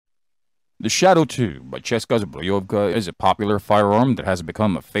The Shadow 2 by Česká's Zbrojovka is a popular firearm that has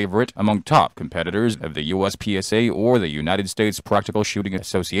become a favorite among top competitors of the USPSA or the United States Practical Shooting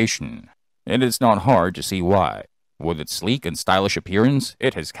Association. And it's not hard to see why. With its sleek and stylish appearance,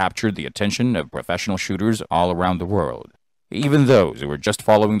 it has captured the attention of professional shooters all around the world. Even those who are just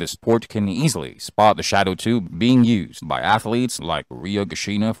following the sport can easily spot the Shadow 2 being used by athletes like Ria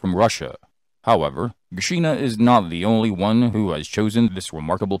Gashina from Russia. However, Gashina is not the only one who has chosen this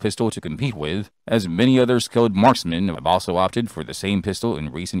remarkable pistol to compete with, as many other skilled marksmen have also opted for the same pistol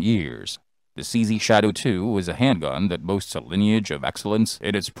in recent years. The CZ Shadow 2 is a handgun that boasts a lineage of excellence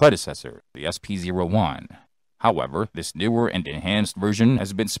in its predecessor, the SP01. However, this newer and enhanced version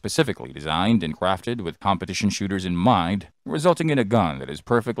has been specifically designed and crafted with competition shooters in mind, resulting in a gun that is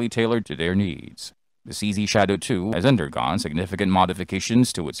perfectly tailored to their needs. The CZ Shadow 2 has undergone significant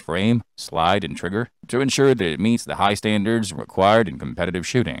modifications to its frame, slide, and trigger to ensure that it meets the high standards required in competitive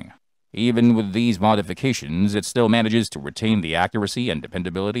shooting. Even with these modifications, it still manages to retain the accuracy and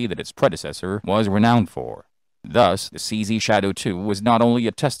dependability that its predecessor was renowned for. Thus, the CZ Shadow 2 is not only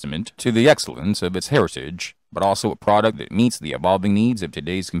a testament to the excellence of its heritage, but also a product that meets the evolving needs of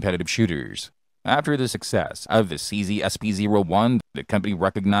today's competitive shooters. After the success of the CZ SP01, the company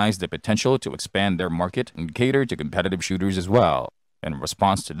recognized the potential to expand their market and cater to competitive shooters as well. In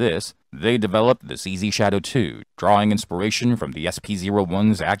response to this, they developed the CZ Shadow 2, drawing inspiration from the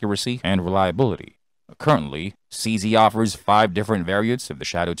SP01's accuracy and reliability. Currently, CZ offers 5 different variants of the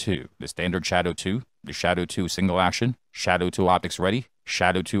Shadow 2: the Standard Shadow 2, the Shadow 2 Single Action, Shadow 2 Optics Ready,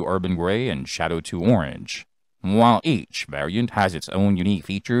 Shadow 2 Urban Gray, and Shadow 2 Orange. While each variant has its own unique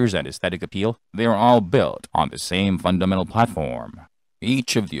features and aesthetic appeal, they are all built on the same fundamental platform.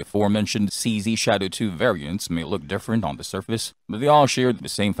 Each of the aforementioned CZ Shadow 2 variants may look different on the surface, but they all share the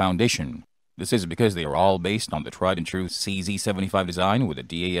same foundation. This is because they are all based on the tried-and-true CZ75 design with a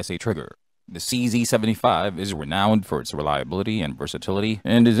DASA trigger. The CZ75 is renowned for its reliability and versatility,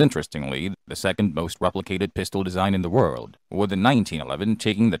 and is interestingly the second most replicated pistol design in the world, with the 1911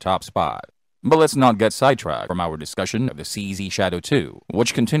 taking the top spot. But let's not get sidetracked from our discussion of the CZ Shadow 2,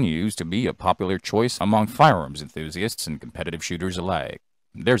 which continues to be a popular choice among firearms enthusiasts and competitive shooters alike.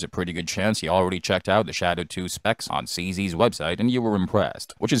 There's a pretty good chance you already checked out the Shadow 2 specs on CZ's website and you were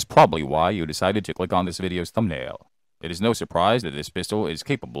impressed, which is probably why you decided to click on this video's thumbnail. It is no surprise that this pistol is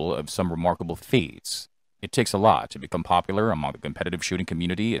capable of some remarkable feats. It takes a lot to become popular among the competitive shooting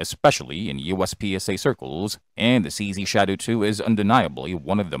community, especially in USPSA circles, and the CZ Shadow 2 is undeniably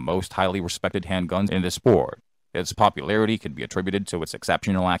one of the most highly respected handguns in the sport. Its popularity can be attributed to its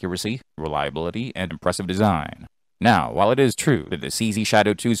exceptional accuracy, reliability, and impressive design. Now, while it is true that the CZ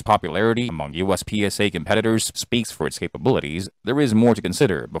Shadow 2's popularity among USPSA competitors speaks for its capabilities, there is more to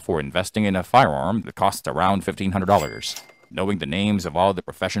consider before investing in a firearm that costs around $1,500. Knowing the names of all the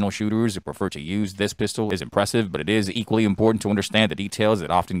professional shooters who prefer to use this pistol is impressive, but it is equally important to understand the details that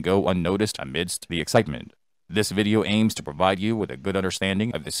often go unnoticed amidst the excitement. This video aims to provide you with a good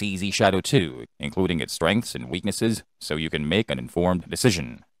understanding of the CZ Shadow 2, including its strengths and weaknesses, so you can make an informed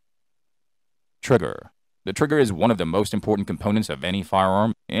decision. Trigger. The trigger is one of the most important components of any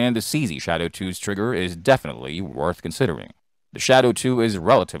firearm, and the CZ Shadow 2's trigger is definitely worth considering. The Shadow 2 is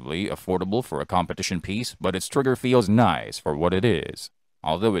relatively affordable for a competition piece, but its trigger feels nice for what it is.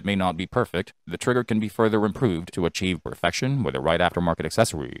 Although it may not be perfect, the trigger can be further improved to achieve perfection with the right aftermarket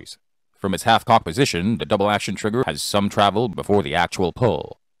accessories. From its half-cock position, the double-action trigger has some travel before the actual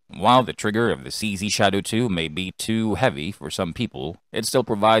pull. While the trigger of the CZ Shadow 2 may be too heavy for some people, it still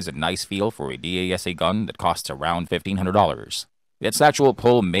provides a nice feel for a DASA gun that costs around $1,500. Its actual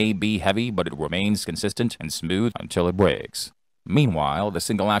pull may be heavy, but it remains consistent and smooth until it breaks. Meanwhile, the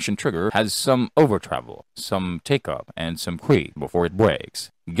single-action trigger has some over-travel, some take-up, and some creep before it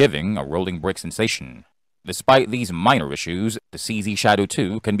breaks, giving a rolling break sensation. Despite these minor issues, the CZ Shadow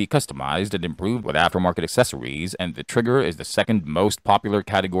 2 can be customized and improved with aftermarket accessories, and the trigger is the second most popular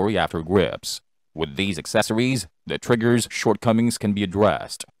category after grips. With these accessories, the trigger's shortcomings can be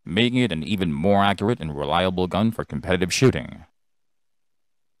addressed, making it an even more accurate and reliable gun for competitive shooting.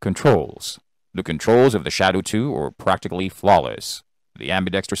 Controls. The controls of the Shadow 2 are practically flawless. The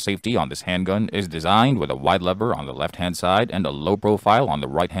ambidextrous safety on this handgun is designed with a wide lever on the left-hand side and a low profile on the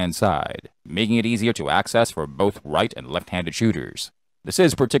right-hand side, making it easier to access for both right and left-handed shooters. This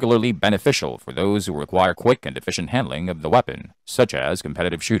is particularly beneficial for those who require quick and efficient handling of the weapon, such as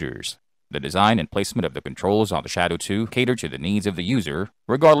competitive shooters. The design and placement of the controls on the Shadow 2 cater to the needs of the user,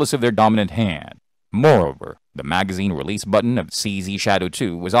 regardless of their dominant hand. Moreover, the magazine release button of CZ Shadow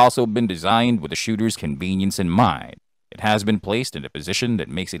 2 has also been designed with the shooter's convenience in mind. It has been placed in a position that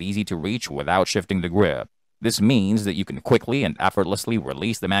makes it easy to reach without shifting the grip. This means that you can quickly and effortlessly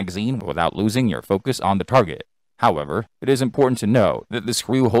release the magazine without losing your focus on the target. However, it is important to note that the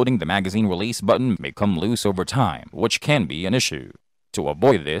screw holding the magazine release button may come loose over time, which can be an issue. To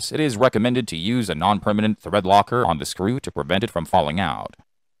avoid this, it is recommended to use a non-permanent thread locker on the screw to prevent it from falling out.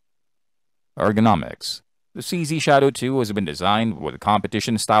 Ergonomics. The CZ Shadow 2 has been designed with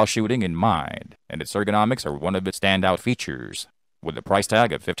competition-style shooting in mind, and its ergonomics are one of its standout features. With a price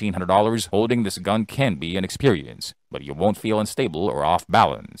tag of $1,500, holding this gun can be an experience, but you won't feel unstable or off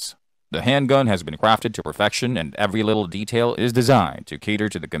balance. The handgun has been crafted to perfection, and every little detail is designed to cater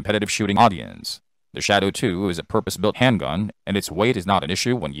to the competitive shooting audience. The Shadow 2 is a purpose-built handgun, and its weight is not an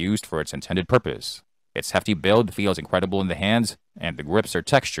issue when used for its intended purpose. Its hefty build feels incredible in the hands, and the grips are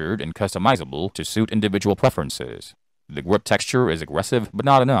textured and customizable to suit individual preferences. The grip texture is aggressive but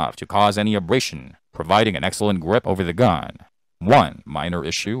not enough to cause any abrasion, providing an excellent grip over the gun. One minor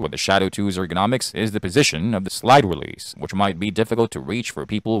issue with the Shadow 2's ergonomics is the position of the slide release, which might be difficult to reach for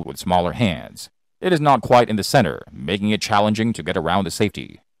people with smaller hands. It is not quite in the center, making it challenging to get around the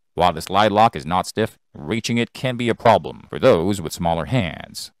safety. While the slide lock is not stiff, reaching it can be a problem for those with smaller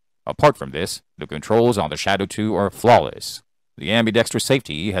hands. Apart from this, the controls on the Shadow 2 are flawless. The ambidextrous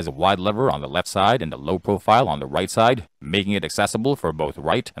safety has a wide lever on the left side and a low profile on the right side, making it accessible for both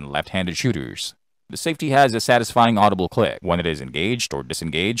right and left-handed shooters. The safety has a satisfying audible click when it is engaged or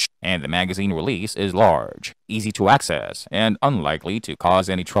disengaged, and the magazine release is large, easy to access, and unlikely to cause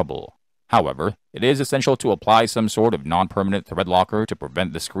any trouble. However, it is essential to apply some sort of non-permanent thread locker to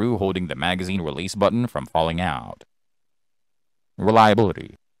prevent the screw holding the magazine release button from falling out.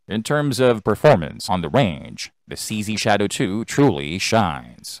 Reliability. In terms of performance on the range, the CZ Shadow 2 truly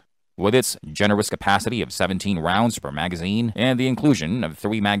shines. With its generous capacity of 17 rounds per magazine and the inclusion of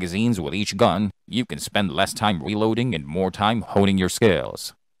 3 magazines with each gun, you can spend less time reloading and more time honing your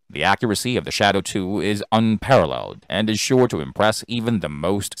skills. The accuracy of the Shadow 2 is unparalleled and is sure to impress even the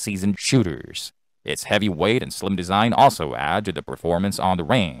most seasoned shooters. Its heavy weight and slim design also add to the performance on the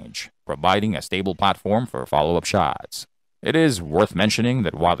range, providing a stable platform for follow-up shots. It is worth mentioning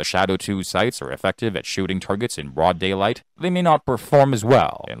that while the Shadow 2 sights are effective at shooting targets in broad daylight, they may not perform as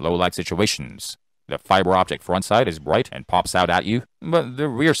well in low-light situations. The fiber optic front sight is bright and pops out at you, but the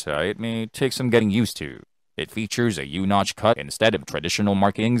rear sight may take some getting used to. It features a U-notch cut instead of traditional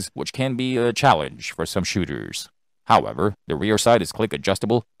markings, which can be a challenge for some shooters. However, the rear sight is click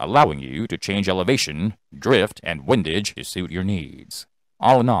adjustable, allowing you to change elevation, drift, and windage to suit your needs.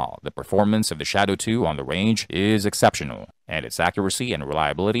 All in all, the performance of the Shadow 2 on the range is exceptional, and its accuracy and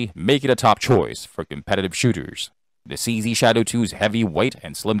reliability make it a top choice for competitive shooters. The CZ Shadow 2's heavy weight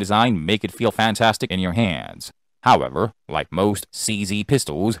and slim design make it feel fantastic in your hands. However, like most CZ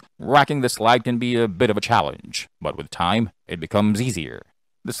pistols, racking the slide can be a bit of a challenge, but with time, it becomes easier.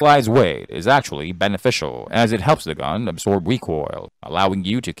 The slide's weight is actually beneficial as it helps the gun absorb recoil, allowing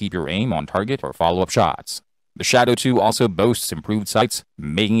you to keep your aim on target for follow-up shots. The Shadow 2 also boasts improved sights,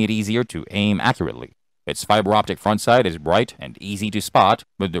 making it easier to aim accurately. Its fiber optic front sight is bright and easy to spot,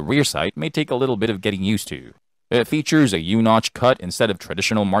 but the rear sight may take a little bit of getting used to. It features a U-notch cut instead of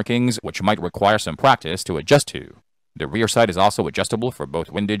traditional markings, which might require some practice to adjust to. The rear sight is also adjustable for both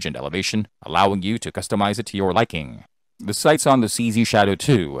windage and elevation, allowing you to customize it to your liking. The sights on the CZ Shadow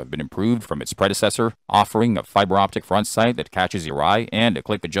 2 have been improved from its predecessor, offering a fiber optic front sight that catches your eye and a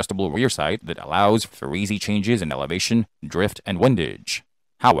click-adjustable rear sight that allows for easy changes in elevation, drift, and windage.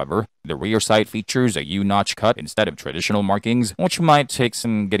 However, the rear sight features a U-notch cut instead of traditional markings, which might take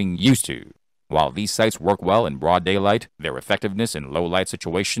some getting used to. While these sights work well in broad daylight, their effectiveness in low-light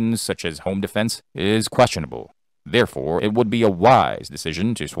situations such as home defense is questionable. Therefore, it would be a wise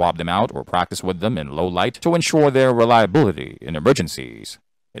decision to swap them out or practice with them in low light to ensure their reliability in emergencies.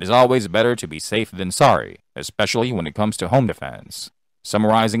 It is always better to be safe than sorry, especially when it comes to home defense.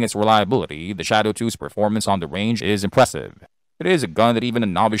 Summarizing its reliability, the Shadow 2's performance on the range is impressive. It is a gun that even a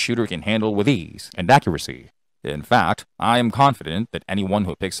novice shooter can handle with ease and accuracy. In fact, I am confident that anyone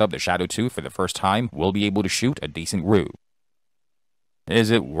who picks up the Shadow 2 for the first time will be able to shoot a decent group.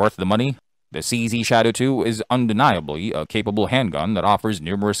 Is it worth the money? The CZ Shadow 2 is undeniably a capable handgun that offers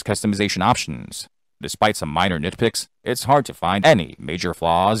numerous customization options. Despite some minor nitpicks, it's hard to find any major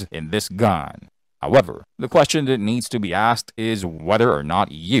flaws in this gun. However, the question that needs to be asked is whether or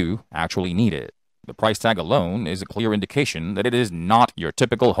not you actually need it. The price tag alone is a clear indication that it is not your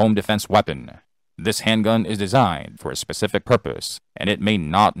typical home defense weapon. This handgun is designed for a specific purpose, and it may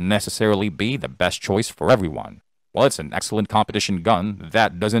not necessarily be the best choice for everyone. While it's an excellent competition gun,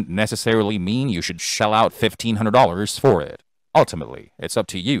 that doesn't necessarily mean you should shell out $1,500 for it. Ultimately, it's up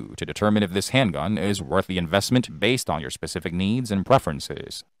to you to determine if this handgun is worth the investment based on your specific needs and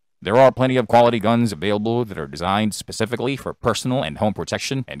preferences. There are plenty of quality guns available that are designed specifically for personal and home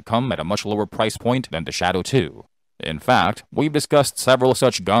protection and come at a much lower price point than the Shadow 2. In fact, we've discussed several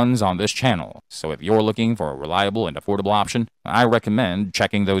such guns on this channel, so if you're looking for a reliable and affordable option, I recommend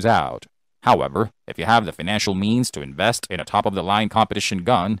checking those out. However, if you have the financial means to invest in a top-of-the-line competition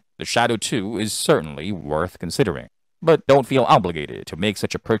gun, the Shadow 2 is certainly worth considering. But don't feel obligated to make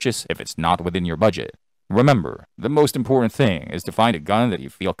such a purchase if it's not within your budget. Remember, the most important thing is to find a gun that you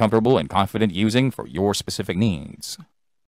feel comfortable and confident using for your specific needs.